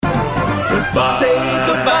Goodbye. Say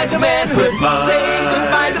goodbye to manhood. Goodbye. Say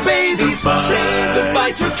goodbye to babies. Goodbye. Say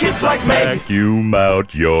goodbye to kids like Meg. Vacuum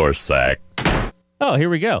out your sack. Oh, here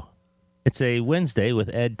we go. It's a Wednesday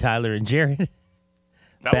with Ed, Tyler, and Jared.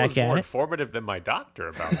 That Back was at more it. informative than my doctor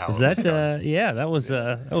about how Is it was that done. yeah, that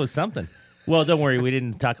was something. Well, don't worry, we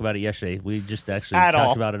didn't talk about it yesterday. We just actually At talked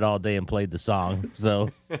all. about it all day and played the song. So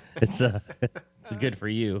it's good for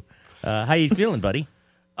you. How you feeling, buddy?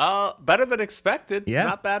 Better than expected. Yeah.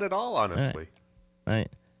 Not bad at all, honestly. All right.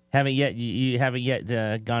 Haven't yet you haven't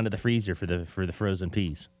yet gone to the freezer for the frozen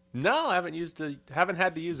peas. No, I haven't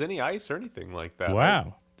had to use any ice or anything like that.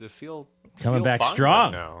 Wow. To feel Coming feel back fine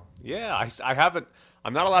strong. right now. Yeah, I haven't.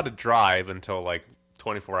 I'm not allowed to drive until like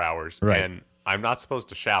 24 hours, Right. and I'm not supposed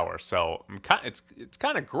to shower. So it's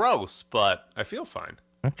kind of gross, but I feel fine.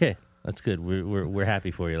 Okay, that's good. We're happy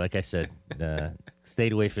for you. Like I said,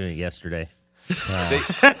 stayed away from it yesterday.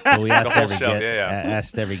 But we asked whole every, show,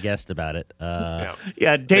 asked every guest about it. Yeah.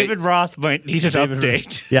 Yeah, David Roth might need an David-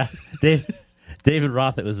 update. Yeah, David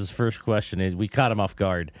Roth. It was his first question. And we caught him off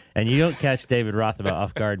guard, and you don't catch David Roth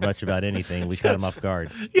off guard much about anything. We caught him off guard.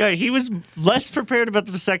 Yeah, he was less prepared about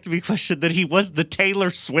the vasectomy question than he was the Taylor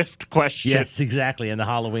Swift question. Yes, exactly. And the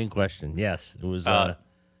Halloween question. Yes, it was.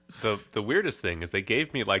 The weirdest thing is they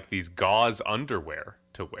gave me like these gauze underwear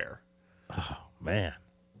to wear. Man.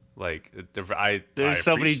 Like There's I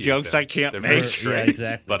so many appreciate jokes them. I can't They're make. very Yeah, strange,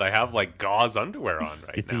 exactly. But I have like gauze underwear on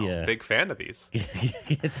right Get the, now. Big fan of these. Get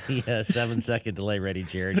the 7-second delay ready,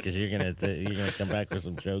 Jared, because you're gonna come back with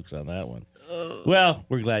some jokes on that one. Well,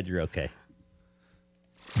 we're glad you're okay.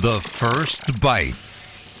 The First Bite.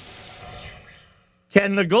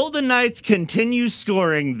 Can the Golden Knights continue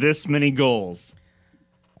scoring this many goals?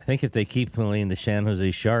 I think if they keep playing the San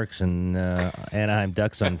Jose Sharks and Anaheim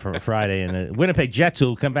Ducks on Friday, and the Winnipeg Jets, who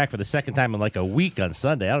will come back for the second time in like a week on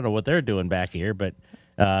Sunday. I don't know what they're doing back here, but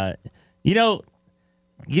they're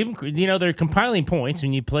compiling points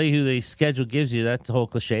when you play who the schedule gives you. That's the whole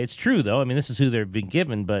cliche. It's true though. I mean, this is who they've been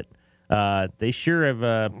given, but they sure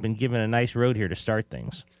have been given a nice road here to start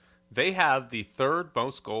things. They have the third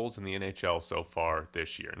most goals in the NHL so far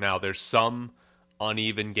this year. Now, there's some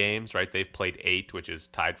uneven games, right? They've played 8, which is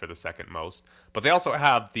tied for the second most. But they also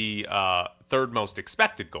have the third most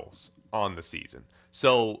expected goals on the season.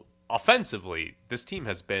 So, offensively, this team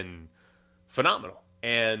has been phenomenal.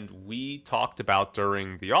 And we talked about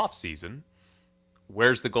during the offseason,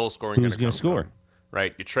 where's the goal scoring going Who's to gonna score? from?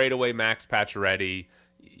 Right? You trade away Max Pacioretty.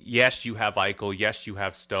 Yes, you have Eichel. Yes, you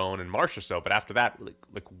have Stone and Marchessault. But after that,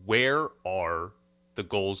 like where are the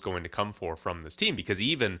goals going to come from this team? Because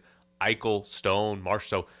even Eichel, Stone,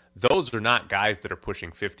 Marchessault, those are not guys that are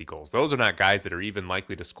pushing 50 goals. Those are not guys that are even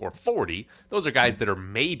likely to score 40. Those are guys that are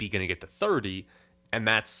maybe going to get to 30, and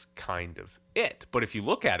that's kind of it. But if you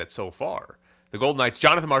look at it so far, the Golden Knights,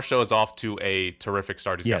 Jonathan Marchessault is off to a terrific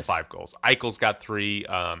start. He's got 5 goals. Eichel's got 3,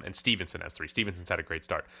 and Stevenson has 3. Stevenson's had a great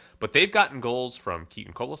start. But they've gotten goals from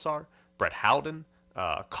Keaton Colasar, Brett Howden,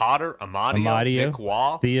 Cotter, Amadio, Nick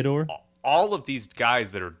Waugh. Theodore. All of these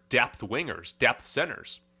guys that are depth wingers, depth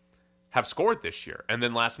centers, have scored this year. And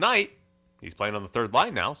then last night, he's playing on the third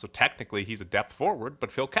line now, so technically he's a depth forward, but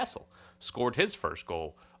Phil Kessel scored his first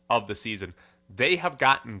goal of the season. They have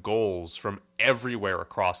gotten goals from everywhere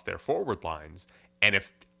across their forward lines, and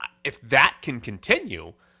if that can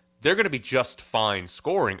continue, they're going to be just fine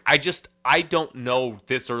scoring. I don't know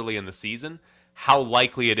this early in the season how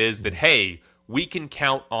likely it is that, hey, we can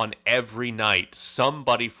count on every night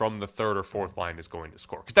somebody from the third or fourth line is going to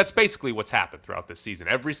score. Because that's basically what's happened throughout this season.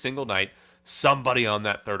 Every single night, somebody on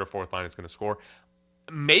that third or fourth line is going to score.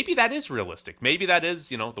 Maybe that is realistic. Maybe that is,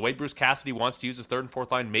 the way Bruce Cassidy wants to use his third and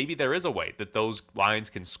fourth line. Maybe there is a way that those lines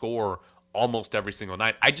can score almost every single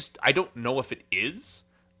night. I don't know if it is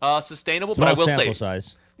sustainable, but I will say,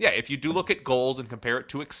 size. yeah, if you do look at goals and compare it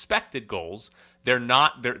to expected goals, they're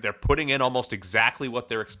putting in almost exactly what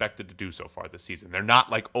they're expected to do so far this season. They're not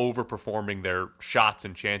like overperforming their shots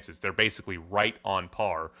and chances. They're basically right on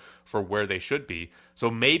par for where they should be. So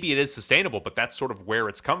maybe it is sustainable, but that's sort of where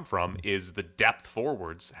it's come from, is the depth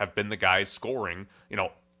forwards have been the guys scoring.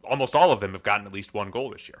 Almost all of them have gotten at least 1 goal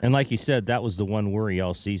this year. And like you said, that was the one worry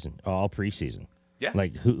all season, all preseason. Yeah.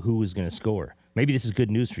 Like who was going to score? Maybe this is good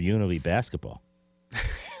news for UNLV basketball.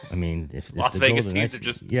 I mean, if Las the Vegas Golden teams Knights, are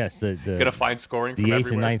just the going to find scoring from the 8th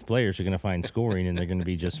everywhere. and ninth players are going to find scoring, and they're going to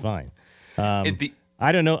be just fine. The-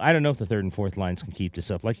 I don't know if the third and fourth lines can keep this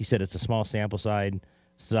up. Like you said, it's a small sample size.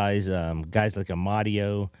 Guys like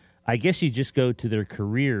Amadio. I guess you just go to their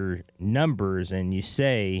career numbers and you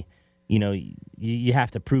say, you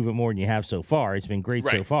have to prove it more than you have so far. It's been great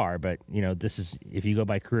so Right. far, but this is, if you go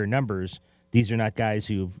by career numbers, these are not guys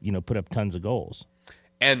who've put up tons of goals.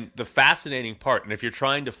 And the fascinating part, and if you're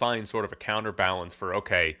trying to find sort of a counterbalance for,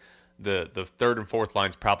 okay, the third and fourth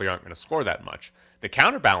lines probably aren't going to score that much. The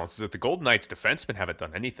counterbalance is that the Golden Knights defensemen haven't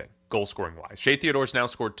done anything goal-scoring wise. Shea Theodore's now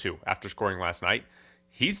scored 2 after scoring last night.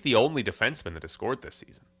 He's the only defenseman that has scored this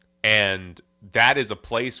season. And that is a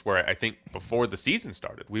place where I think before the season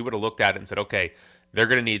started, we would have looked at it and said, okay, they're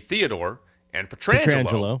going to need Theodore and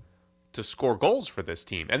Pietrangelo to score goals for this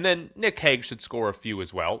team. And then Nick Hague should score a few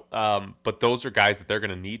as well. But those are guys that they're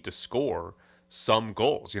going to need to score some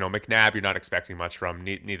goals. McNabb, you're not expecting much from,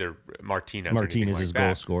 neither Martinez or anything like is that.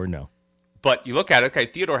 goal scorer, no. But you look at it, okay,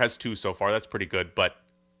 Theodore has 2 so far. That's pretty good. But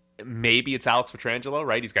maybe it's Alex Pietrangelo,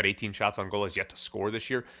 right? He's got 18 shots on goal, has yet to score this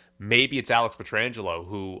year. Maybe it's Alex Pietrangelo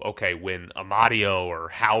who, okay, when Amadio or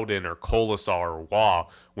Howden or Colasar or Waugh,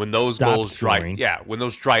 when those goals when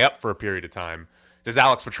those dry up for a period of time, does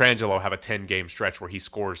Alex Pietrangelo have a 10-game stretch where he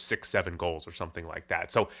scores 6-7 goals or something like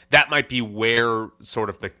that? So that might be where sort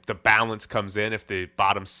of the balance comes in if the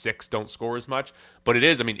bottom 6 don't score as much. But it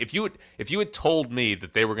is, I mean, if you had told me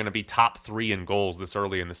that they were going to be top 3 in goals this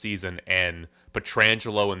early in the season and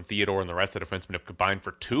Pietrangelo and Theodore and the rest of the defensemen have combined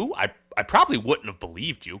for 2, I probably wouldn't have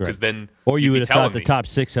believed you because then or you would have thought the top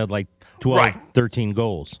 6 had like 12, 13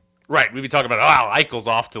 goals. Right. We'd be talking about, Eichel's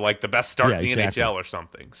off to like the best start in the exactly. NHL or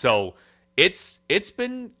something. So it's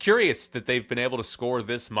been curious that they've been able to score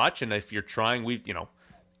this much. And if you're trying,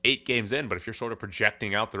 8 games in, but if you're sort of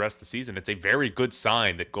projecting out the rest of the season, it's a very good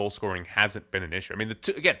sign that goal scoring hasn't been an issue. I mean,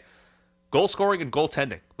 goal scoring and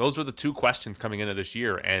goaltending, those are the 2 questions coming into this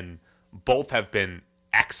year, and both have been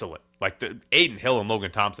excellent. Like Aiden Hill and Logan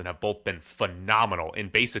Thompson have both been phenomenal in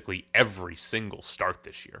basically every single start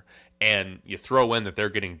this year. And you throw in that they're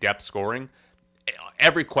getting depth scoring,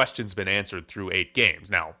 every question's been answered through 8 games.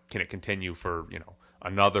 Now, can it continue for,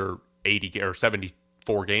 another 80 or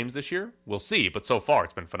 74 games this year? We'll see, but so far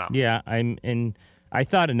it's been phenomenal. Yeah, I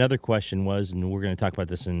thought another question was, and we're going to talk about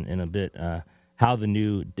this in a bit, how the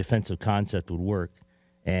new defensive concept would work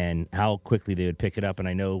and how quickly they would pick it up. And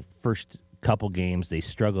I know first couple games they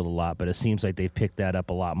struggled a lot, but it seems like they've picked that up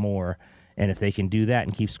a lot more. And if they can do that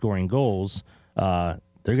and keep scoring goals, they're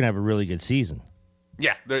going to have a really good season.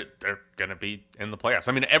 Yeah, they're going to be in the playoffs.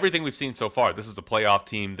 I mean, everything we've seen so far, this is a playoff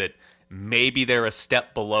team that maybe they're a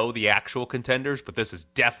step below the actual contenders, but this is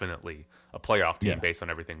definitely a playoff team based on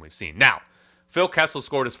everything we've seen. Now, Phil Kessel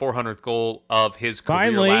scored his 400th goal of his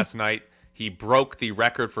career last night. He broke the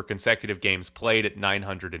record for consecutive games played at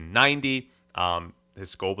 990.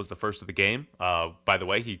 His goal was the first of the game. By the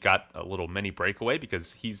way, he got a little mini breakaway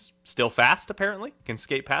because he's still fast, apparently, can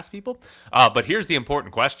skate past people. But here's the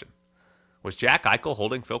important question. Was Jack Eichel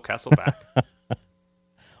holding Phil Kessel back?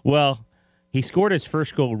 Well, he scored his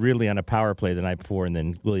first goal really on a power play the night before, and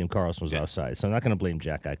then William Karlsson was outside. So I'm not going to blame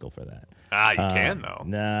Jack Eichel for that. You can, though.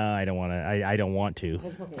 No, I don't want to. I don't want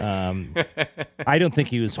to. I don't think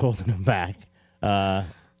he was holding him back. I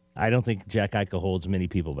don't think Jack Eichel holds many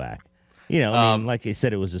people back. I mean, like I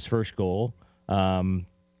said, it was his first goal.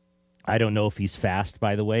 I don't know if he's fast,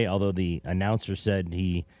 by the way, although the announcer said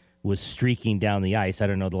he was streaking down the ice. I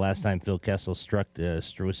don't know the last time Phil Kessel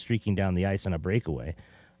was streaking down the ice on a breakaway.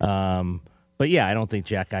 But, yeah, I don't think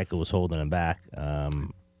Jack Eichel was holding him back. I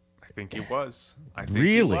think he was.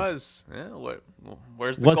 Really? He was. Yeah,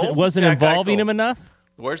 where's the goals? Wasn't involving him enough?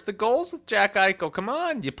 Where's the goals with Jack Eichel? Come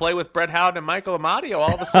on. You play with Brett Howden and Michael Amadio,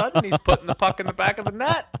 all of a sudden he's putting the puck in the back of the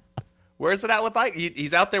net. Where's it at with Eichel?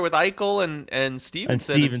 He's out there with Eichel and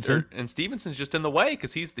Stevenson. And Stevenson's just in the way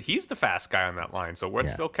because he's the fast guy on that line. So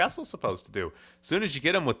what's Phil Kessel supposed to do? As soon as you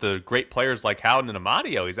get him with the great players like Howden and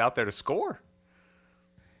Amadio, he's out there to score.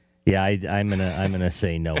 Yeah, I'm gonna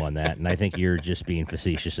say no on that, and I think you're just being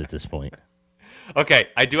facetious at this point. Okay,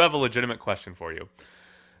 I do have a legitimate question for you.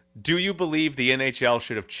 Do you believe the NHL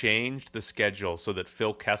should have changed the schedule so that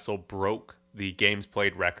Phil Kessel broke the games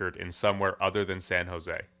played record in somewhere other than San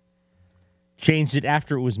Jose? Changed it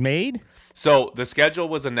after it was made? So the schedule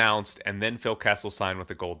was announced, and then Phil Kessel signed with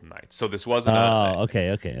the Golden Knights. So this wasn't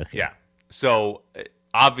okay. Yeah. So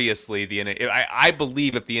obviously, I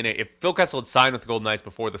believe if Phil Kessel had signed with the Golden Knights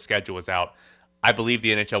before the schedule was out, I believe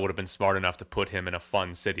the NHL would have been smart enough to put him in a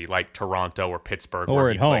fun city like Toronto or Pittsburgh, or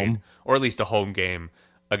at home, or at least a home game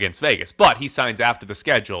against Vegas. But he signs after the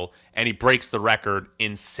schedule, and he breaks the record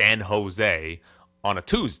in San Jose on a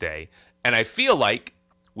Tuesday. And I feel like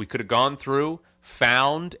we could have gone through,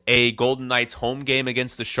 found a Golden Knights home game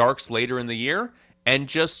against the Sharks later in the year, and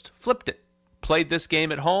just flipped it. Played this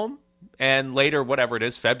game at home, and later, whatever it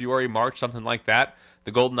is, February, March, something like that,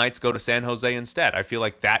 the Golden Knights go to San Jose instead. I feel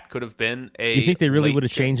like that could have been a You think they really would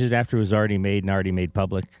have change. changed it after it was already made and already made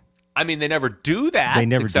public? I mean, they never do that. They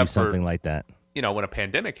never do something like that. when a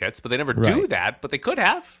pandemic hits, but they never do that, but they could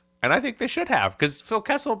have. And I think they should have, because Phil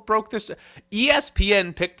Kessel broke this.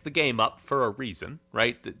 ESPN picked the game up for a reason,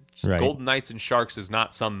 right? The Golden Knights and Sharks is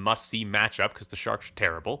not some must-see matchup because the Sharks are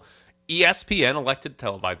terrible. ESPN elected to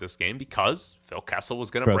televise this game because Phil Kessel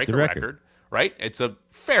was going to break a record, right? It's a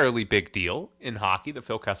fairly big deal in hockey that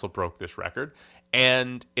Phil Kessel broke this record,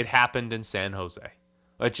 and it happened in San Jose.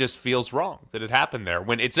 It just feels wrong that it happened there.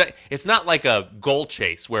 When it's not like a goal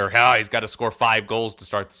chase where he's got to score 5 goals to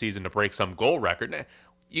start the season to break some goal record.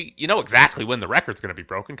 You know exactly when the record's going to be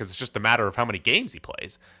broken because it's just a matter of how many games he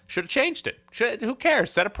plays. Should have changed it. Who cares?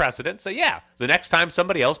 Set a precedent. Say, the next time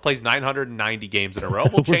somebody else plays 990 games in a row,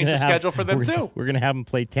 we'll change the schedule for them too. We're going to have them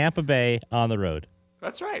play Tampa Bay on the road.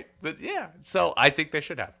 That's right. So I think they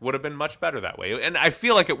should have. Would have been much better that way. And I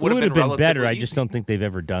feel like it would have been relatively better. Easy. I just don't think they've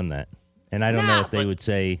ever done that. And I don't know if they would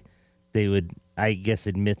say they would. I guess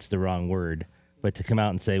admit's the wrong word, but to come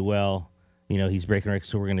out and say, well, he's breaking records,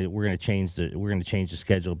 so we're gonna change the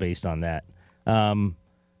schedule based on that.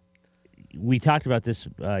 We talked about this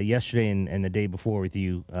yesterday and the day before with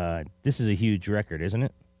you. This is a huge record, isn't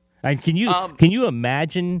it? Can you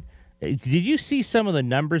imagine? Did you see some of the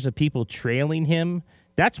numbers of people trailing him?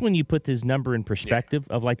 That's when you put this number in perspective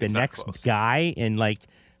of like the next guy and like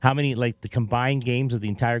how many, like the combined games of the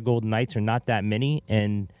entire Golden Knights are not that many.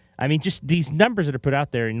 And I mean, just these numbers that are put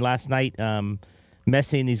out there. And last night,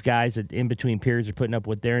 Messi and these guys in between periods are putting up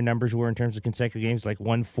what their numbers were in terms of consecutive games, like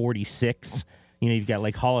 146. You've got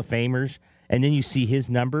like Hall of Famers, and then you see his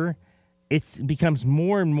number. It becomes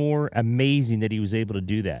more and more amazing that he was able to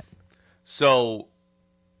do that. So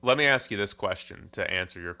let me ask you this question to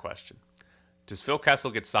answer your question. Does Phil Kessel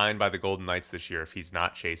get signed by the Golden Knights this year if he's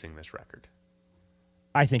not chasing this record?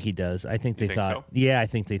 I think he does. I think they thought. So? Yeah, I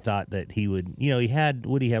think they thought that he would. He had.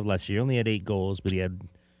 What did he have last year? He only had 8 goals, but he had.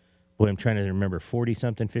 Boy, I'm trying to remember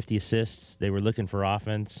 40-something, 50 assists. They were looking for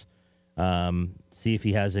offense. See if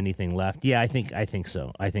he has anything left. Yeah, I think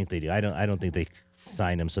so. I think they do. I don't think they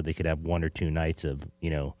signed him so they could have 1 or 2 nights of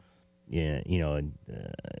a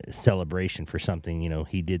celebration for something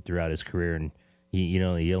he did throughout his career, and he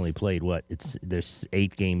only played there's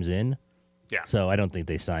 8 games in. Yeah. So I don't think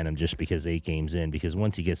they sign him just because 8 games in, because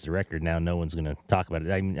once he gets the record, now no one's going to talk about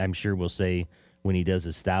it. I'm sure we'll say when he does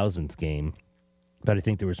his 1,000th game, but I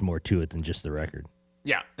think there was more to it than just the record.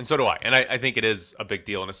 Yeah, and so do I. And I think it is a big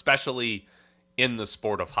deal, and especially in the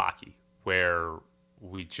sport of hockey, where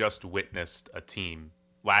we just witnessed a team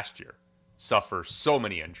last year suffer so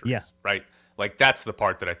many injuries, right? Like, that's the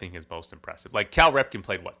part that I think is most impressive. Like, Cal Ripken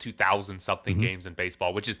played, 2,000-something games in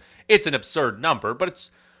baseball, it's an absurd number, but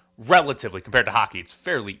it's relatively, compared to hockey, it's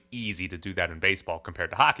fairly easy to do that in baseball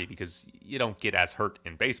compared to hockey because you don't get as hurt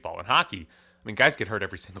in baseball. In hockey, guys get hurt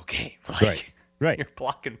every single game. Right. You're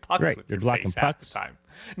blocking pucks with your face half pucks. the time.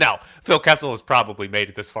 Now, Phil Kessel has probably made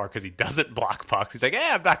it this far because he doesn't block pucks. He's like,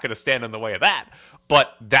 I'm not going to stand in the way of that.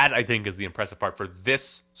 But that, I think, is the impressive part for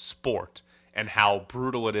this sport and how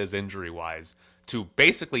brutal it is injury-wise to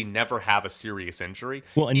basically never have a serious injury.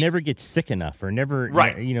 Well, and never get sick enough or never,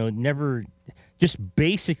 never just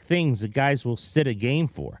basic things that guys will sit a game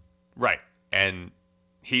for. Right. And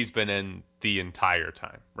he's been in the entire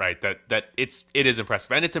time, right? That it is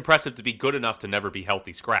impressive. And it's impressive to be good enough to never be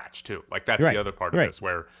healthy scratch, too. Like, that's the other part of this,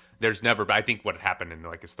 where there's never, I think what happened in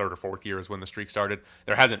his 3rd or 4th year is when the streak started.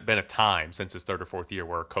 There hasn't been a time since his 3rd or 4th year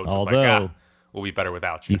where a coach was like, we'll be better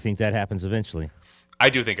without you. You think that happens eventually? I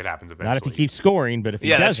do think it happens eventually. Not if he keeps scoring, but if he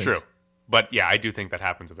doesn't. Yeah, that's true. But yeah, I do think that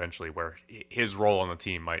happens eventually where his role on the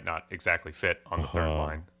team might not exactly fit on the third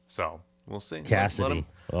line. So we'll see. Cassidy.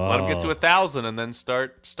 Let him get to 1,000 and then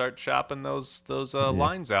start chopping those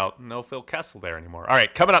lines out. No Phil Kessel there anymore. All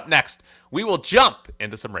right, coming up next, we will jump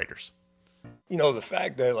into some Raiders. The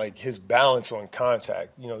fact that his balance on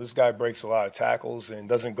contact, this guy breaks a lot of tackles and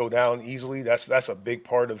doesn't go down easily. That's a big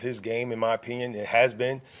part of his game, in my opinion. It has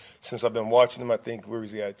been since I've been watching him. I think, where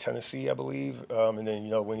was he at? Tennessee, I believe. And then,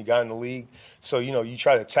 when he got in the league. So, you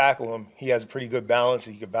try to tackle him. He has a pretty good balance.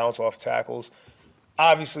 He can bounce off tackles.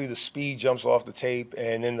 Obviously, the speed jumps off the tape,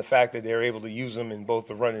 and then the fact that they're able to use him in both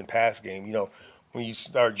the run and pass game. When you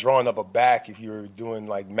start drawing up a back, if you're doing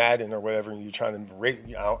Madden or whatever, and you're trying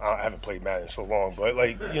to I haven't played Madden in so long, but but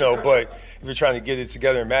if you're trying to get it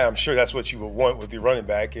together in Madden, I'm sure that's what you would want with your running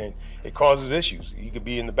back, and it causes issues. He could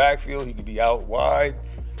be in the backfield, he could be out wide.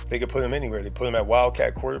 They could put him anywhere. They put him at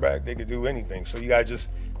wildcat quarterback. They could do anything. So you got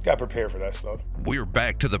to prepare for that stuff. We're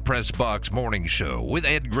back to the Press Box Morning Show with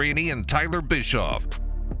Ed Graney and Tyler Bischoff.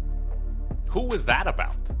 Who was that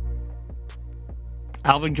about?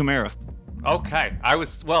 Alvin Kamara. Okay.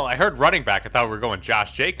 I heard running back. I thought we were going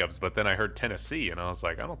Josh Jacobs, but then I heard Tennessee, and I was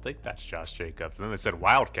like, I don't think that's Josh Jacobs. And then they said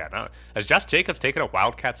Wildcat. Has Josh Jacobs taken a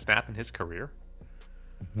Wildcat snap in his career?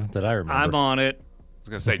 Not that I remember. I'm on it. I was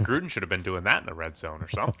going to say Gruden should have been doing that in the red zone or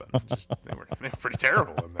something. They were pretty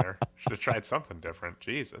terrible in there. Should have tried something different.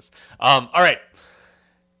 Jesus. All right.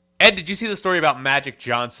 Ed, did you see the story about Magic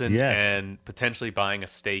Johnson Yes. and potentially buying a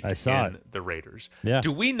stake I saw in it. the Raiders? Yeah.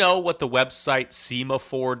 Do we know what the website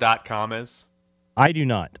semaphore.com is? I do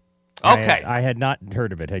not. Okay. I had not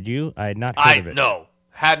heard of it. Had you? I had not heard of it. No,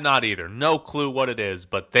 had not either. No clue what it is,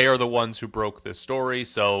 but they are the ones who broke this story.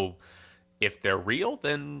 So if they're real,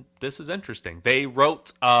 then this is interesting. They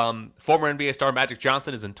wrote, former NBA star Magic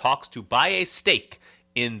Johnson is in talks to buy a stake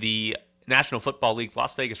in the National Football League's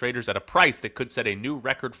Las Vegas Raiders at a price that could set a new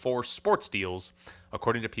record for sports deals,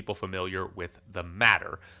 according to people familiar with the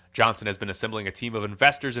matter. Johnson has been assembling a team of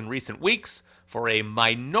investors in recent weeks for a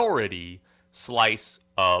minority slice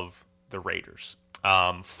of the Raiders.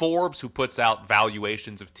 Forbes, who puts out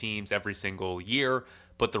valuations of teams every single year,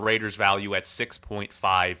 put the Raiders' value at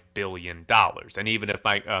 $6.5 billion. And even if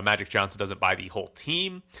Magic Johnson doesn't buy the whole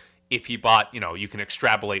team, if he bought, you can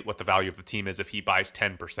extrapolate what the value of the team is. If he buys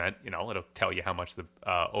 10%, it'll tell you how much the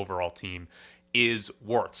overall team is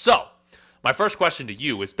worth. So my first question to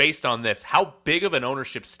you is, based on this, how big of an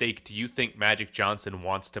ownership stake do you think Magic Johnson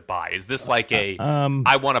wants to buy? Is this like I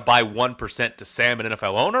want to buy 1% to Sam, an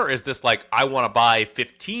NFL owner? Or is this like, I want to buy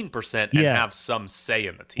 15% and have some say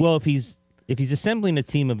in the team? Well, if he's assembling a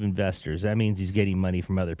team of investors, that means he's getting money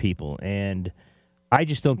from other people. And I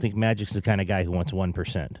just don't think Magic's the kind of guy who wants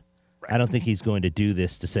 1%. I don't think he's going to do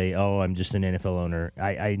this to say, "Oh, I'm just an NFL owner."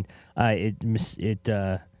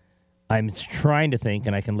 I'm trying to think,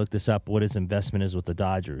 and I can look this up, what his investment is with the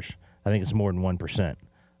Dodgers. I think it's more than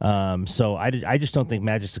 1%. So I just don't think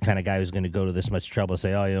Magic's the kind of guy who's going to go to this much trouble to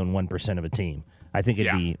say, "Oh, I own 1% of a team." I think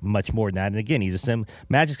it'd be much more than that. And again,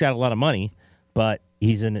 Magic's got a lot of money, but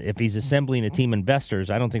if he's assembling a team of investors,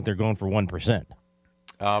 I don't think they're going for 1%.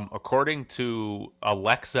 According to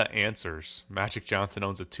Alexa Answers, Magic Johnson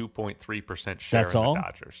owns a 2.3% share That's in all? the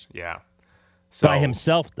Dodgers. Yeah. So, By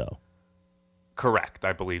himself, though. Correct.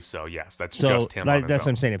 I believe so. Yes. That's So just him. On his that's what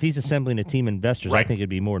own. I'm saying. If he's assembling a team of investors, I Right. think it'd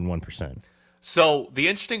be more than 1%. So the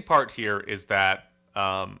interesting part here is that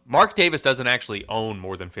Mark Davis doesn't actually own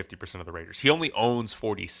more than 50% of the Raiders. He only owns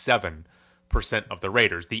 47% of the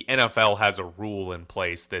Raiders. The NFL has a rule in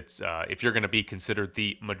place that's if you're going to be considered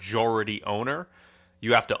the majority owner,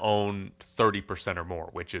 you have to own 30% or more,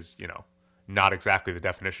 which is, not exactly the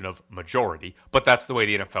definition of majority, but that's the way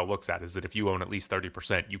the NFL looks at it, is that if you own at least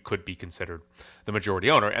 30%, you could be considered the majority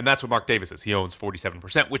owner. And that's what Mark Davis is. He owns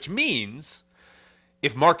 47%, which means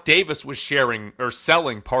if Mark Davis was sharing or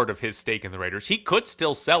selling part of his stake in the Raiders, he could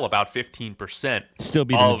still sell about 15%. Still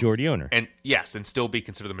be the majority owner. And still be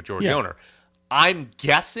considered the majority owner. I'm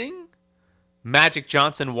guessing Magic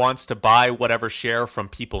Johnson wants to buy whatever share from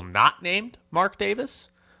people not named Mark Davis.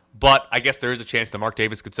 But I guess there is a chance that Mark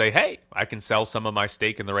Davis could say, hey, I can sell some of my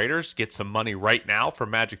stake in the Raiders, get some money right now from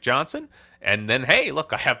Magic Johnson, and then, hey,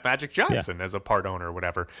 look, I have Magic Johnson as a part owner or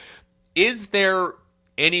whatever. Is there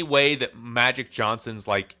any way that Magic Johnson's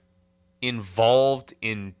involved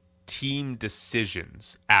in team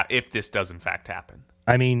decisions if this does in fact happen?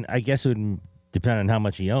 I mean, I guess it would depend on how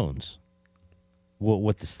much he owns,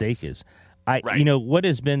 what the stake is. What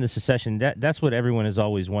has been the succession? That's what everyone has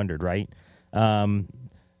always wondered, right?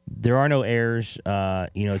 There are no heirs.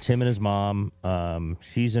 It's him and his mom.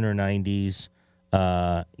 She's in her 90s.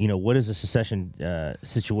 What is the succession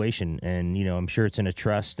situation? And, I'm sure it's in a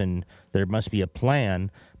trust and there must be a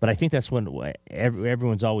plan. But I think that's what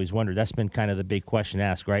everyone's always wondered. That's been kind of the big question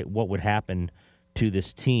asked, right? What would happen to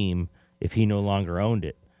this team if he no longer owned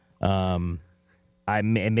it?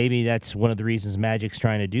 Maybe that's one of the reasons Magic's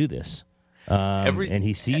trying to do this. And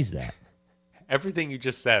he sees that. Everything you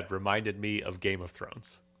just said reminded me of Game of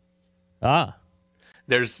Thrones.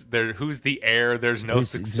 Who's the heir? There's no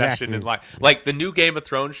succession in life. Like the new Game of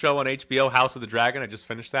Thrones show on HBO, House of the Dragon. I just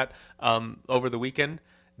finished that over the weekend.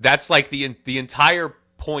 That's like the entire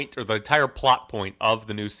point or the entire plot point of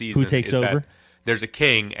the new season. Who takes is over? That there's a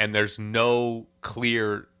king and there's no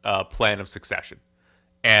clear plan of succession.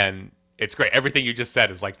 And it's great. Everything you just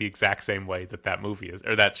said is like the exact same way that movie is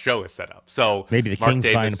or that show is set up. So maybe the king's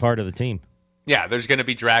buying a part of the team. Yeah, there's going to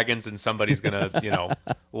be dragons and somebody's going to,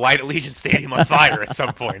 light Allegiant Stadium on fire at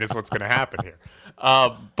some point is what's going to happen here.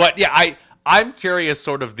 But yeah, I'm curious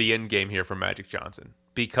sort of the end game here for Magic Johnson,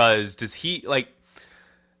 because does he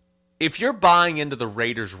if you're buying into the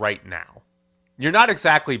Raiders right now, you're not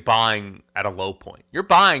exactly buying at a low point. You're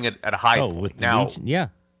buying at a high point. Now,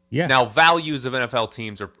 Yeah. Now, values of NFL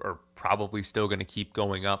teams are probably still going to keep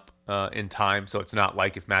going up in time. So it's not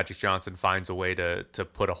like if Magic Johnson finds a way to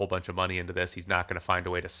put a whole bunch of money into this, he's not going to find a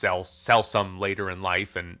way to sell some later in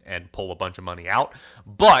life and pull a bunch of money out.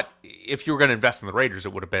 But if you were going to invest in the Raiders,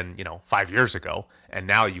 it would have been 5 years ago, and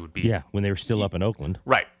now you would be when they were still up in Oakland.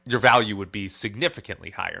 Right. Your value would be significantly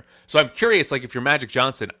higher. So I'm curious, like if you're Magic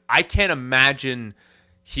Johnson, I can't imagine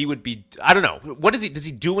he would be, I don't know. What does he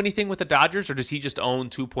do anything with the Dodgers, or does he just own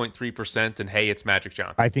 2.3% and hey, it's Magic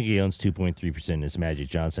Johnson? I think he owns 2.3%. It's Magic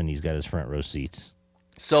Johnson. He's got his front row seats.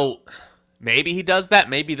 So maybe he does that.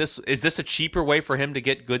 Maybe is this a cheaper way for him to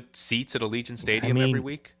get good seats at Allegiant Stadium every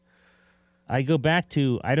week? I go back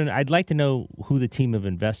to, I'd like to know who the team of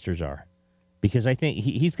investors are, because I think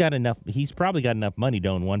he's probably got enough money to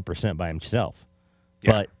own 1% by himself.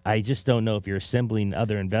 Yeah. But I just don't know if you're assembling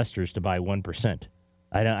other investors to buy 1%.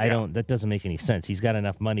 I don't. That doesn't make any sense. He's got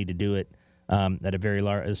enough money to do it at a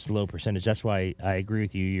very slow percentage. That's why I agree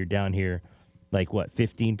with you. You're down here, like what,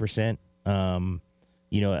 15%?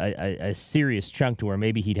 A serious chunk to where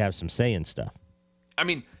maybe he'd have some say in stuff. I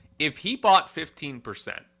mean, if he bought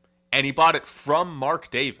 15% and he bought it from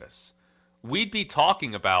Mark Davis, we'd be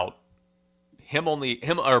talking about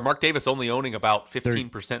Mark Davis only owning about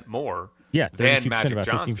 15% more than Magic about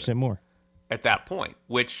Johnson. 15% more at that point,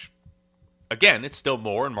 which. Again, it's still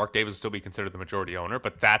more, and Mark Davis would still be considered the majority owner,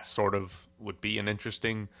 but that sort of would be an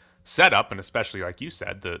interesting setup, and especially, like you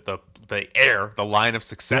said, the line of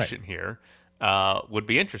succession here would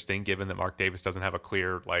be interesting, given that Mark Davis doesn't have a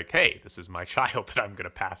clear, like, hey, this is my child that I'm going to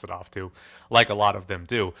pass it off to, like a lot of them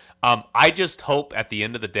do. I just hope at the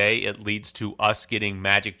end of the day it leads to us getting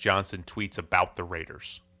Magic Johnson tweets about the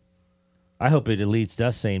Raiders. I hope it leads to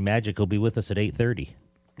us saying Magic will be with us at 8:30.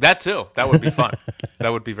 That too. That would be fun. That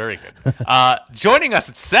would be very good. Joining us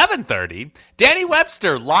at 7:30, Danny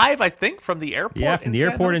Webster, live, I think, from the airport. Yeah, from the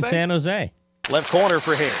airport in San Jose. Left corner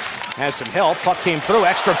for Hill. Has some help. Puck came through.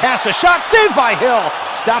 Extra pass. A shot. Saved by Hill.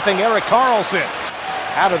 Stopping Erik Karlsson.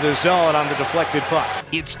 Out of the zone on the deflected puck.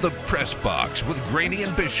 It's the Press Box with Graney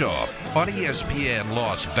and Bischoff on ESPN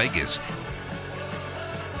Las Vegas.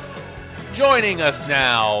 Joining us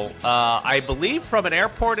now, I believe, from an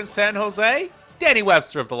airport in San Jose, Danny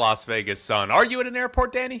Webster of the Las Vegas Sun. Are you at an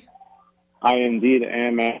airport, Danny? I indeed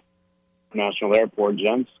am at National Airport,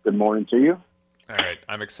 gents. Good morning to you. All right.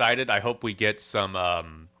 I'm excited. I hope we get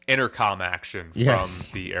some intercom action from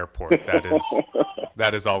the airport.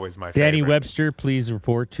 That is always my favorite. Danny Webster, please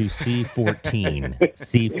report to C14.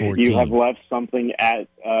 C14. You have left something at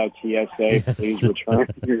TSA. Yes. Please return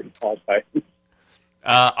your call sign.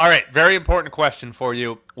 All right. Very important question for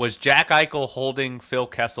you. Was Jack Eichel holding Phil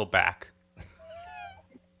Kessel back?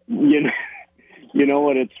 You know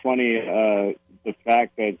what? It's funny. The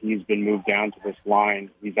fact that he's been moved down to this line,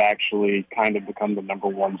 he's actually kind of become the number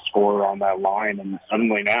one scorer on that line, and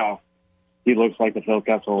suddenly now he looks like the Phil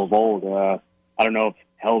Kessel of old. I don't know if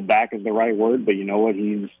held back is the right word, but you know what?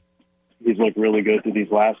 He's looked really good through these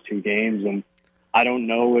last two games, and I don't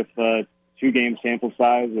know if 2-game sample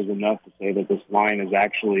size is enough to say that this line is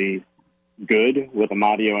actually good with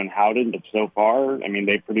Amadio and Howden, but so far, I mean,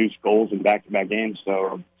 they produced goals in back-to-back games,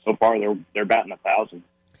 so far they're batting 1,000.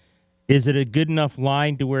 Is it a good enough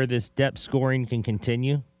line to where this depth scoring can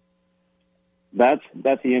continue? That's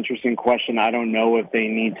the interesting question. I don't know if they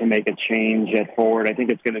need to make a change at forward. I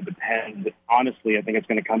think it's going to depend. Honestly, I think it's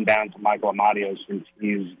going to come down to Michael Amadio, since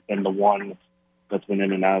he's been the one that's been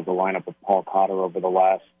in and out of the lineup with Paul Cotter over the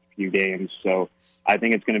last few games. So I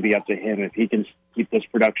think it's going to be up to him. If he can keep this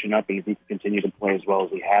production up and if he can continue to play as well as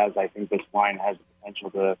he has, I think this line has the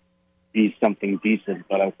potential to be something decent.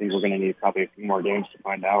 But I think we're going to need probably a few more games to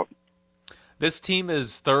find out. This team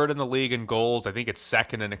is third in the league in goals. I think it's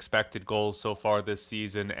second in expected goals so far this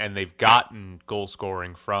season, and they've gotten goal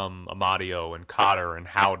scoring from Amadio and Cotter and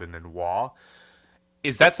Howden and Waugh.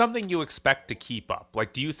 Is that something you expect to keep up?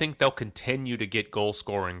 Like, do you think they'll continue to get goal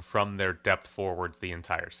scoring from their depth forwards the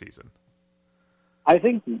entire season? I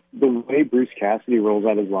think the way Bruce Cassidy rolls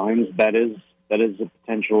out his lines, that is a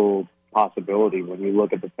potential possibility. When you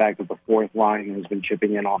look at the fact that the fourth line has been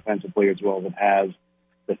chipping in offensively as well as it has,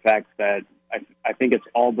 the fact that I think it's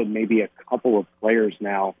all but maybe a couple of players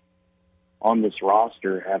now on this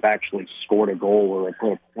roster have actually scored a goal or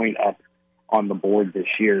put a point up on the board this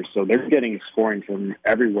year. So they're getting scoring from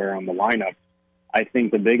everywhere on the lineup. I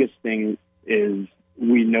think the biggest thing is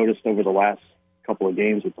we noticed over the last couple of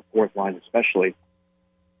games with the fourth line especially,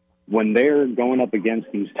 when they're going up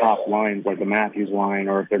against these top lines like the Matthews line,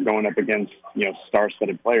 or if they're going up against,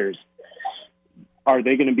 star-studded players, are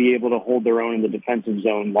they going to be able to hold their own in the defensive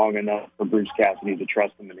zone long enough for Bruce Cassidy to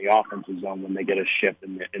trust them in the offensive zone when they get a shift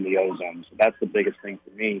in the O zone? So that's the biggest thing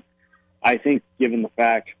for me. I think, given the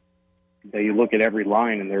fact that you look at every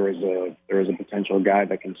line and there is a potential guy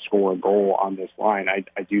that can score a goal on this line,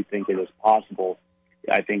 I do think it is possible.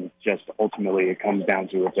 I think just ultimately it comes down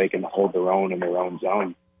to if they can hold their own in their own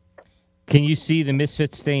zone. Can you see the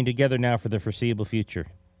Misfits staying together now for the foreseeable future?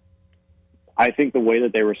 I think the way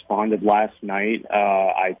that they responded last night,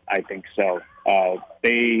 I think so.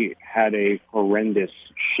 They had a horrendous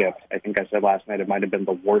shift. I think I said last night it might have been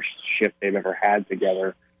the worst shift they've ever had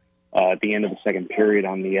together at the end of the second period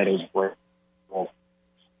on the Edo's break.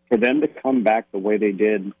 For them to come back the way they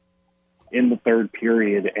did in the third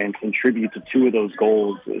period and contribute to two of those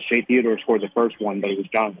goals, Shea Theodore scored the first one, but it was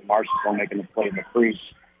Jonathan Marchessault making the play in the crease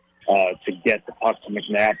to get the puck to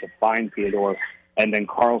McNabb to find Theodore, and then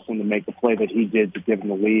Carlson to make the play that he did to give him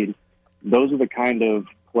the lead. Those are the kind of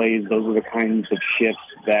plays, those are the kinds of shifts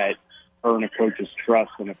that earn a coach's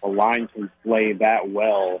trust. And if a line can play that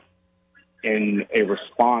well in a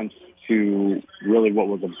response to really what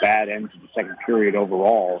was a bad end to the second period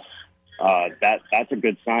overall, that's a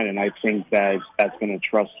good sign. And I think that's going to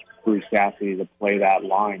trust Bruce Cassidy to play that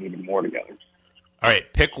line even more together. All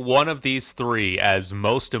right, pick one of these three as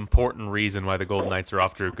most important reason why the Golden Knights are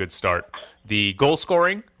off to a good start. The goal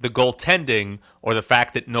scoring, the goaltending, or the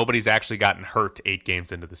fact that nobody's actually gotten hurt 8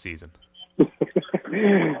 games into the season.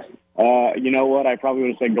 You know what? I probably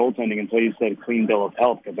would have said goaltending until you said clean bill of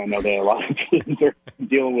health, because I know that a lot of teams are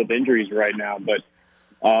dealing with injuries right now. But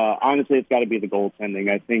honestly, it's got to be the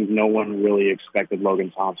goaltending. I think no one really expected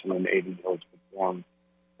Logan Thompson and Adin Hill to perform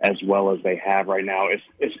as well as they have right now,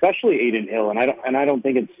 especially Adin Hill. And I don't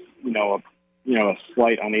think it's a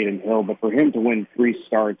slight on Adin Hill, but for him to win 3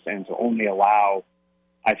 starts and to only allow,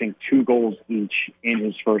 I think, 2 goals each in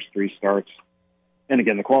his first 3 starts. And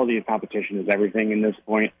again, the quality of competition is everything in this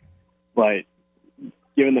point. But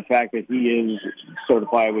given the fact that he is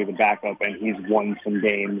certifiably the backup and he's won some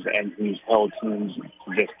games and he's held teams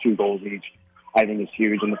to just 2 goals each, I think is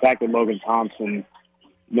huge. And the fact that Logan Thompson,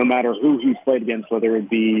 no matter who he's played against, whether it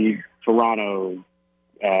be Toronto,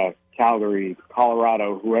 Calgary,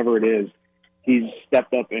 Colorado, whoever it is, he's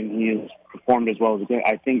stepped up and he has performed as well as he can.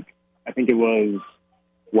 I think it was,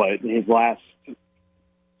 his last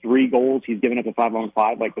 3 goals he's given up a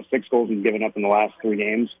 5-on-5, like the 6 goals he's given up in the last 3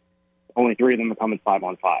 games, only 3 of them have come in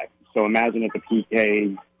 5-on-5. So imagine if the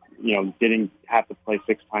PK, didn't have to play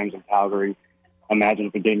 6 times in Calgary. Imagine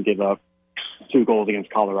if he didn't give up 2 goals against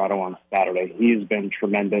Colorado on Saturday. He's been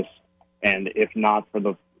tremendous, and if not for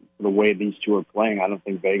the way these two are playing, I don't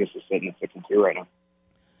think Vegas is sitting at 6-2 right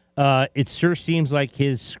now. It sure seems like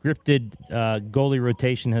his scripted goalie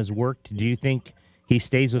rotation has worked. Do you think he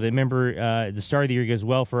stays with it? Remember, at the start of the year, he goes,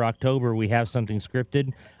 well, for October, we have something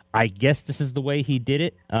scripted. I guess this is the way he did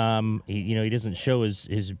it. He doesn't show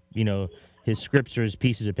his scripts or his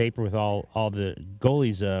pieces of paper with all the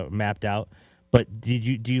goalies mapped out. But do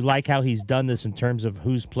you like how he's done this in terms of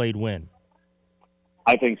who's played when?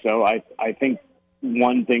 I think so. I think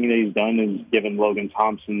one thing that he's done is given Logan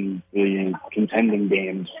Thompson the contending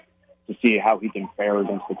games to see how he can fare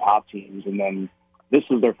against the top teams. And then this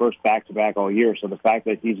was their first back-to-back all year. So the fact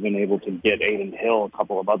that he's been able to get Adin Hill a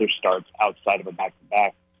couple of other starts outside of a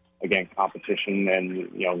back-to-back, again, competition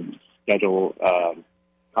and, schedule,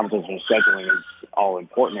 competition and scheduling is all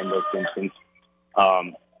important in this instance.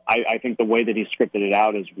 I think the way that he scripted it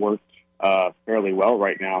out has worked fairly well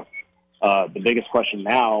right now. The biggest question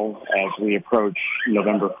now, as we approach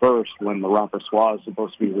November 1st, when Laurent Brossoit is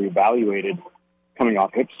supposed to be reevaluated coming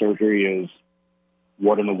off hip surgery, is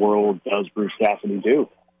what in the world does Bruce Cassidy do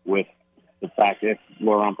with the fact if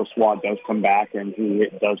Laurent Brossoit does come back and he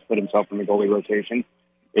does put himself in the goalie rotation?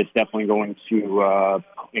 It's definitely going to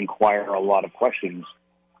inquire a lot of questions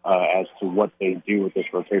as to what they do with this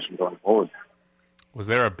rotation going forward. Was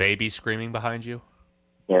there a baby screaming behind you?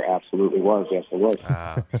 There absolutely was. Yes, there was.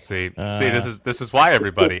 See, this is why,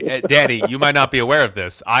 everybody. Danny, you might not be aware of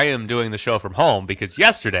this. I am doing the show from home because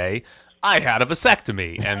yesterday I had a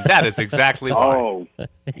vasectomy, and that is exactly why. Oh,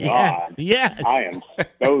 God. Yes. I am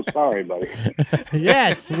so sorry, buddy.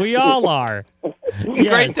 Yes, we all are. It's a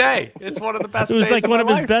great day. It's one of the best days It was like of one my of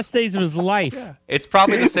his life. best days of his life. Yeah. It's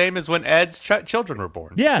probably the same as when Ed's children were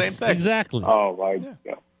born. Yes, same thing. exactly. Oh, my God.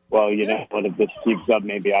 Well, know what? If this keeps up,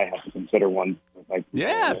 maybe I have to consider one.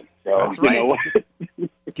 That's right.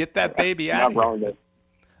 Get that baby out Not of wrong here. with it.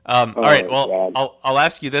 All right. Well, God. I'll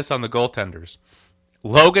ask you this on the goaltenders: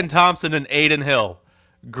 Logan Thompson and Adin Hill,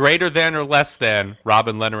 greater than or less than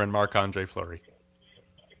Robin Lehner and Marc-Andre Fleury?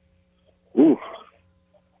 Ooh.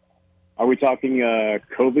 Are we talking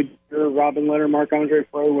COVID year, Robin Leonard, Marc-Andre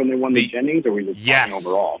Fleury when they won the Jennings, or are we just talking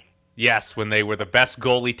overall? Yes, when they were the best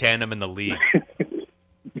goalie tandem in the league.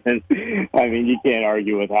 And, I mean, you can't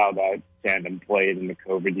argue with how that tandem played in the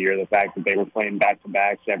COVID year. The fact that they were playing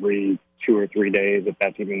back-to-backs every 2 or 3 days, if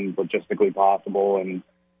that's even logistically possible. And,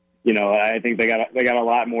 you know, I think they got a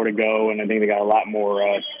lot more to go, and I think they got a lot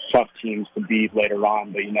more tough teams to beat later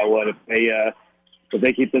on. But you know what? If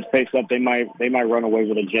they keep this pace up, they might run away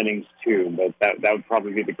with a Jennings too. But that would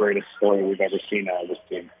probably be the greatest story we've ever seen out of this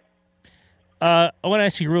team. I want to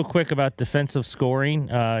ask you real quick about defensive scoring.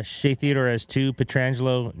 Shea Theodore has 2,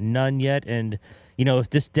 Pietrangelo none yet, and you know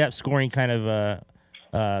if this depth scoring kind of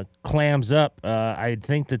clams up, I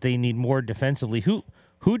think that they need more defensively.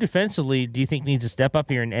 Who defensively do you think needs to step up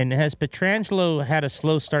here? And has Pietrangelo had a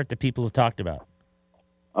slow start that people have talked about?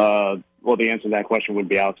 Well, the answer to that question would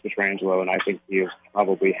be Alex Pietrangelo, and I think he has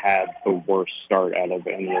probably had the worst start out of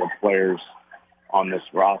any of the players on this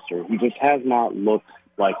roster. He just has not looked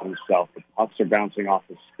like himself. The pucks are bouncing off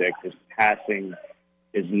his stick. His passing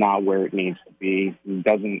is not where it needs to be. He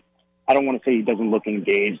doesn't. I don't want to say he doesn't look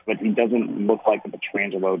engaged, but he doesn't look like the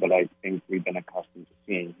Pietrangelo that I think we've been accustomed to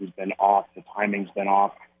seeing. He's been off. The timing's been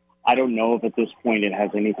off. I don't know if at this point it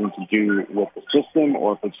has anything to do with the system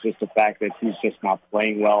or if it's just the fact that he's just not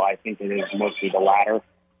playing well. I think it is mostly the latter.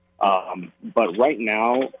 But right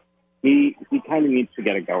now, he kind of needs to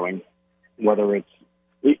get it going, whether it's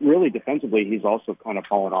really defensively, he's also kind of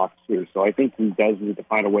fallen off too. So I think he does need to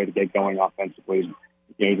find a way to get going offensively. You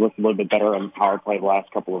know, he looked a little bit better on power play the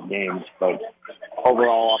last couple of games, but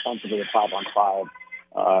overall offensively, a 5-on-5.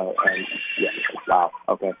 And yeah, wow,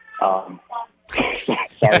 okay.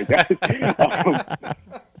 Sorry, guys.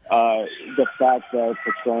 The fact that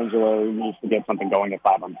Pietrangelo needs to get something going at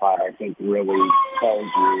 5-on-5, I think, really tells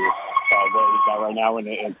you where he's at right now. And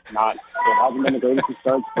it hasn't been the greatest of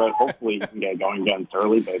starts, but hopefully he can get going again. It's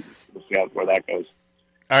early, but we'll see where that goes.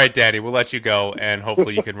 All right, Danny, we'll let you go, and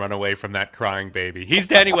hopefully you can run away from that crying baby. He's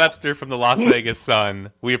Danny Webster from the Las Vegas Sun.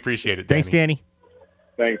 We appreciate it, Danny. Thanks, Danny.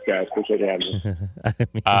 Thanks, guys. Appreciate you having me. I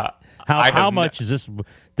mean, how much is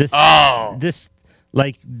this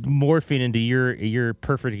like morphing into your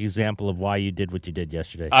perfect example of why you did what you did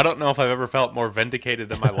yesterday? I don't know if I've ever felt more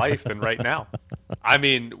vindicated in my life than right now. I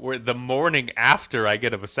mean, the morning after I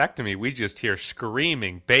get a vasectomy, we just hear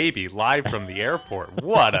screaming baby live from the airport.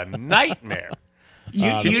 What a nightmare.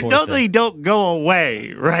 You know they don't go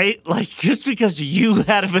away, right? Like, just because you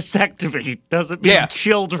had a vasectomy doesn't mean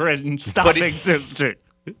children stop existing.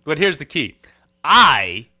 But here's the key.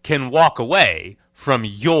 I can walk away from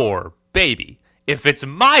your baby. If it's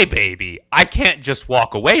my baby, I can't just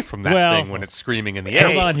walk away from that thing when it's screaming in the air.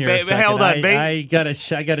 Hold on here a second. Hold on, I got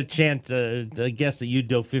a chance to guess that you'd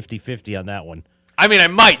go 50-50 on that one. I mean, I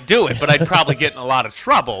might do it, but I'd probably get in a lot of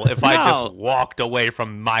trouble if I just walked away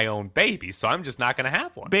from my own baby, so I'm just not going to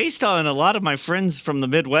have one. Based on a lot of my friends from the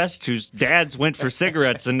Midwest whose dads went for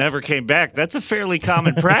cigarettes and never came back, that's a fairly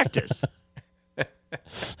common practice.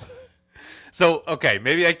 So, okay,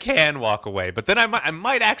 maybe I can walk away, but then I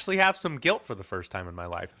might actually have some guilt for the first time in my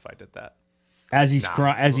life if I did that. As he's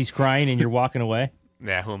crying and you're walking away?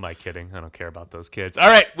 Yeah, who am I kidding? I don't care about those kids. All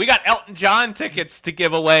right, we got Elton John tickets to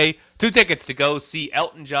give away. 2 tickets to go see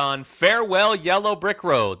Elton John Farewell Yellow Brick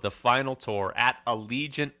Road, the final tour at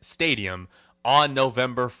Allegiant Stadium on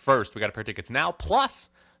November 1st. We got a pair of tickets now, plus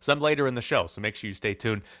some later in the show, so make sure you stay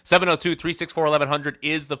tuned. 702-364-1100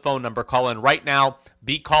 is the phone number. Call in right now.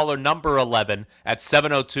 Be caller number 11 at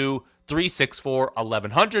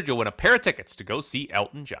 702-364-1100. You'll win a pair of tickets to go see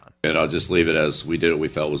Elton John. And I'll just leave it as we did what we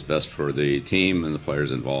felt was best for the team and the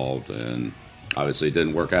players involved. And obviously it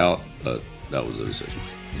didn't work out, but that was the decision.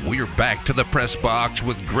 We're back to the press box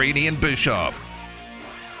with Grady and Bischoff.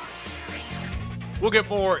 We'll get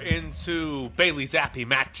more into Bailey Zappi,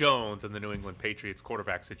 Mac Jones, and the New England Patriots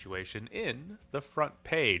quarterback situation in the front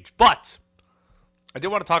page. But I did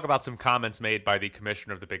want to talk about some comments made by the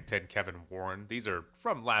commissioner of the Big Ten, Kevin Warren. These are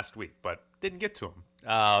from last week, but didn't get to him.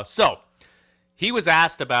 So he was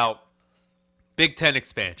asked about Big Ten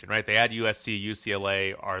expansion, right? They had USC,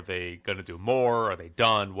 UCLA. Are they going to do more? Are they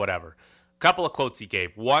done? Whatever. A couple of quotes he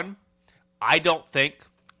gave. One, I don't think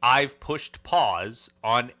I've pushed pause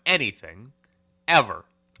on anything ever.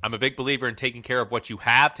 I'm a big believer in taking care of what you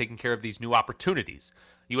have, taking care of these new opportunities.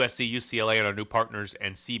 USC, UCLA, and our new partners,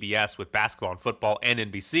 and CBS with basketball and football and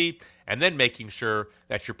NBC, and then making sure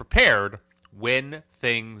that you're prepared when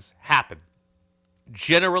things happen.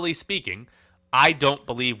 Generally speaking, I don't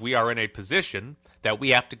believe we are in a position that we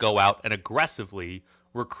have to go out and aggressively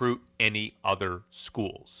recruit any other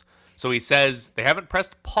schools. So he says they haven't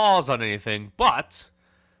pressed pause on anything, but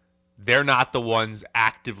they're not the ones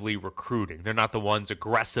actively recruiting. They're not the ones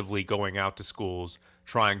aggressively going out to schools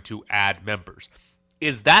trying to add members.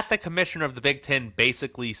 Is that the commissioner of the Big Ten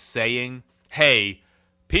basically saying, hey,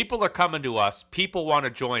 people are coming to us, people want to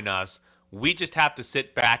join us, we just have to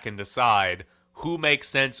sit back and decide who makes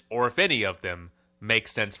sense, or if any of them make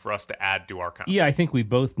sense for us to add to our conference? Yeah, I think we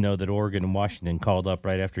both know that Oregon and Washington called up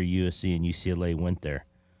right after USC and UCLA went there.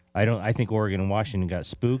 I think Oregon and Washington got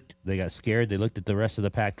spooked. They got scared. They looked at the rest of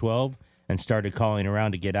the Pac-12 and started calling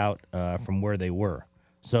around to get out from where they were.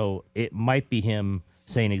 So it might be him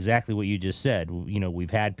saying exactly what you just said. You know,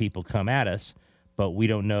 we've had people come at us, but we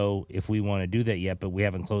don't know if we want to do that yet, but we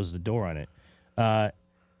haven't closed the door on it.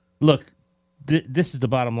 Look, this is the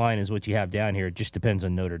bottom line is what you have down here. It just depends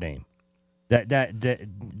on Notre Dame.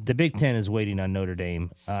 The Big Ten is waiting on Notre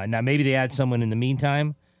Dame. Now, maybe they add someone in the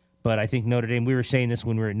meantime, but I think Notre Dame, we were saying this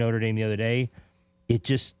when we were at Notre Dame the other day,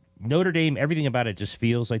 Notre Dame, everything about it just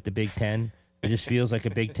feels like the Big Ten. It just feels like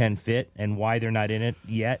a Big Ten fit, and why they're not in it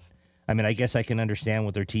yet. I mean, I guess I can understand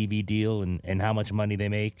with their TV deal and how much money they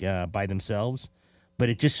make by themselves, but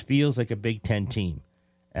it just feels like a Big Ten team.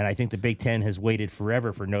 And I think the Big Ten has waited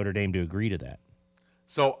forever for Notre Dame to agree to that.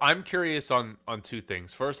 So I'm curious on two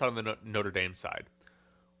things. First, on the Notre Dame side,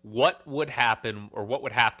 what would happen, or what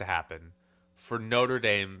would have to happen for Notre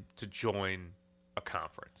Dame to join a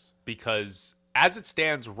conference? Because as it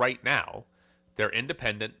stands right now, they're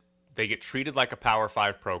independent, they get treated like a Power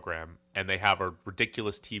 5 program, and they have a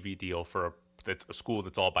ridiculous TV deal for a school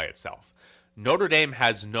that's all by itself. Notre Dame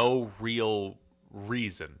has no real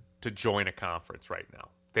reason to join a conference right now.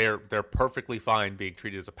 They're perfectly fine being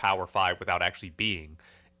treated as a Power 5 without actually being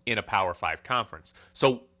in a Power 5 conference.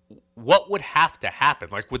 So what would have to happen?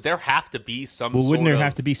 Like, would there have to be some wouldn't there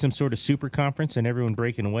have to be some sort of super conference and everyone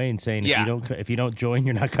breaking away and saying, if you don't join,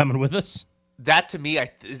 you're not coming with us? That, to me,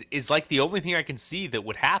 is like the only thing I can see that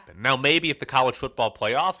would happen. Now, maybe if the college football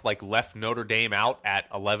playoff left Notre Dame out at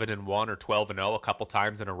 11-1 or 12-0 a couple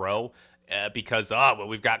times in a row because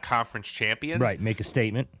we've got conference champions. Right, make a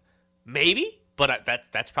statement. Maybe, but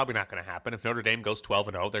that's probably not going to happen. If Notre Dame goes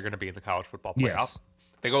 12-0, they're going to be in the college football playoff. Yes.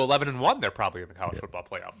 If they go 11-1, they're probably in the college football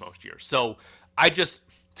playoff most years. So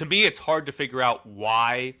to me, it's hard to figure out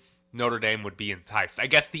why Notre Dame would be enticed. I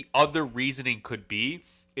guess the other reasoning could be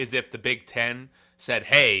is if the Big Ten said,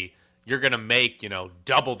 hey, you're going to make,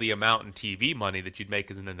 double the amount in TV money that you'd make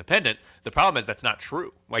as an independent. The problem is that's not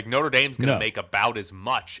true. Like, Notre Dame's going to make about as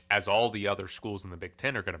much as all the other schools in the Big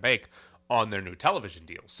Ten are going to make on their new television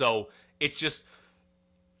deal. So it's just,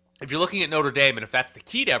 if you're looking at Notre Dame, and if that's the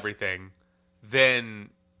key to everything,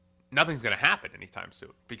 then nothing's going to happen anytime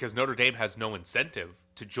soon because Notre Dame has no incentive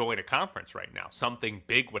to join a conference right now. Something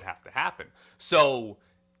big would have to happen. So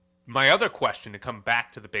my other question, to come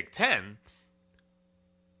back to the Big Ten,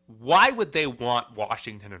 why would they want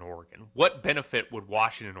Washington and Oregon? What benefit would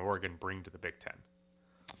Washington and Oregon bring to the Big Ten?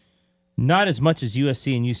 Not as much as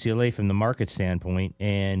USC and UCLA from the market standpoint,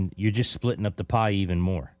 and you're just splitting up the pie even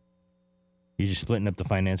more. You're just splitting up the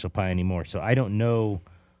financial pie anymore. So I don't know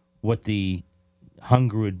what the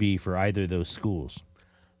hunger would be for either of those schools.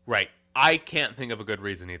 Right. I can't think of a good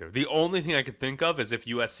reason either. The only thing I could think of is if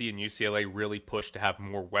USC and UCLA really push to have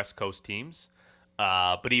more West Coast teams.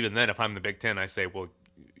 But even then, if I'm the Big Ten, I say, well,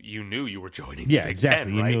 you knew you were joining the Big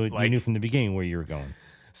exactly. Ten, right? You knew from the beginning where you were going.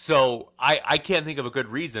 So I can't think of a good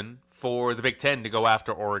reason for the Big Ten to go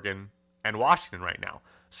after Oregon and Washington right now.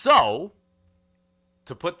 So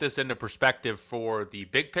to put this into perspective for the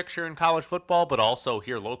big picture in college football, but also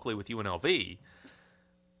here locally with UNLV,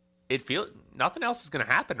 it feels nothing else is going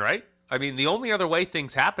to happen, right? I mean, the only other way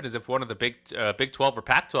things happen is if one of the Big 12 or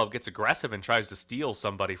Pac-12 gets aggressive and tries to steal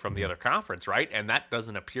somebody from the other conference, right? And that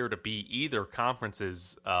doesn't appear to be either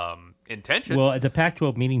conference's intention. Well, at the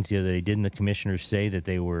Pac-12 meetings the other day, didn't the commissioners say that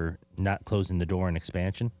they were not closing the door on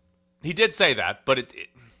expansion? He did say that, but it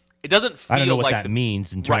doesn't feel like... I don't know what that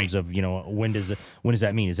means in terms of, when does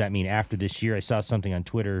that mean? Does that mean after this year? I saw something on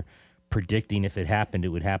Twitter predicting if it happened, it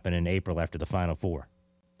would happen in April after the Final Four.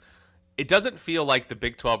 It doesn't feel like the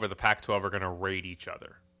Big 12 or the Pac-12 are going to raid each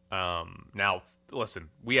other. Now, listen,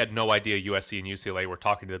 we had no idea USC and UCLA were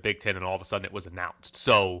talking to the Big Ten, and all of a sudden it was announced.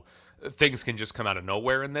 So things can just come out of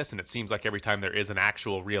nowhere in this, and it seems like every time there is an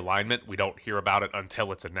actual realignment, we don't hear about it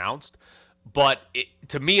until it's announced. But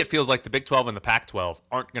to me, it feels like the Big 12 and the Pac-12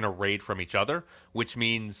 aren't going to raid from each other, which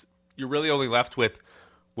means you're really only left with,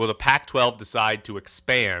 will the Pac-12 decide to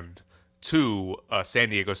expand to San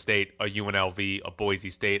Diego State, a UNLV, a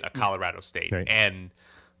Boise State, a Colorado State. Right. And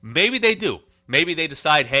maybe they do. Maybe they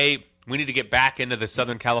decide, hey, we need to get back into the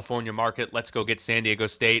Southern California market. Let's go get San Diego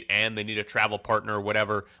State, and they need a travel partner or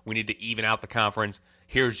whatever. We need to even out the conference.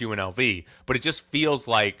 Here's UNLV. But it just feels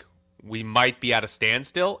like we might be at a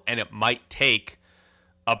standstill, and it might take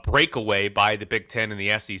a breakaway by the Big Ten and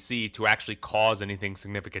the SEC to actually cause anything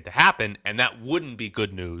significant to happen, and that wouldn't be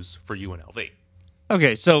good news for UNLV.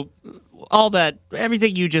 Okay, so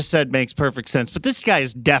everything you just said makes perfect sense, but this guy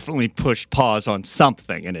has definitely pushed pause on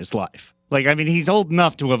something in his life. Like, I mean, he's old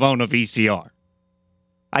enough to have owned a VCR.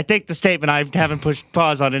 I think the statement I haven't pushed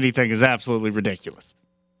pause on anything is absolutely ridiculous.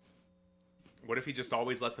 What if he just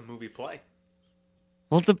always let the movie play?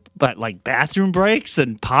 Well, but like bathroom breaks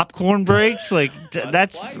and popcorn breaks, like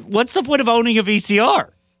what's the point of owning a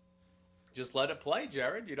VCR? Just let it play,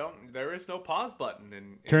 Jared. There is no pause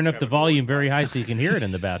button. Turn up the volume very high so you can hear it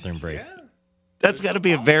in the bathroom break. Yeah. That's got to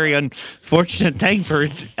be a very unfortunate thing for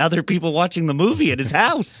other people watching the movie at his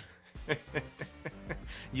house.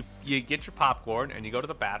 You get your popcorn and you go to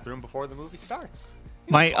the bathroom before the movie starts.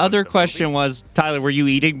 My other question was, Tyler, were you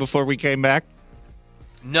eating before we came back?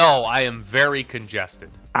 No, I am very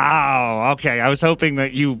congested. Oh, okay. I was hoping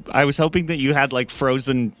that you had like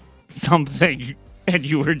frozen something and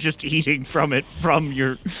you were just eating from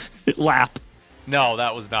your lap. No,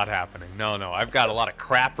 that was not happening. No. I've got a lot of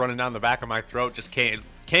crap running down the back of my throat. Just came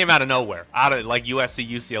out of nowhere. Out of like USC,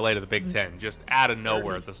 UCLA to the Big Ten. Just out of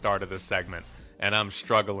nowhere at the start of this segment. And I'm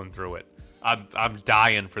struggling through it. I'm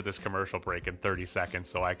dying for this commercial break in 30 seconds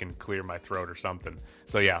so I can clear my throat or something.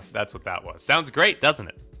 So yeah, that's what that was. Sounds great, doesn't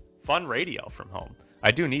it? Fun radio from home. I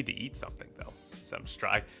do need to eat something though.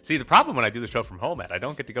 See, the problem when I do the show from home, Ed, I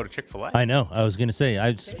don't get to go to Chick-fil-A. I know. I was going to say,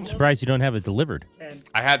 I'm surprised you don't have it delivered.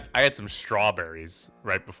 I had some strawberries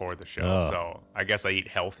right before the show, so I guess I eat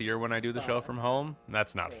healthier when I do the show from home.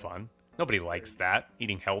 That's not fun. Nobody likes that.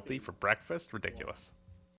 Eating healthy for breakfast? Ridiculous.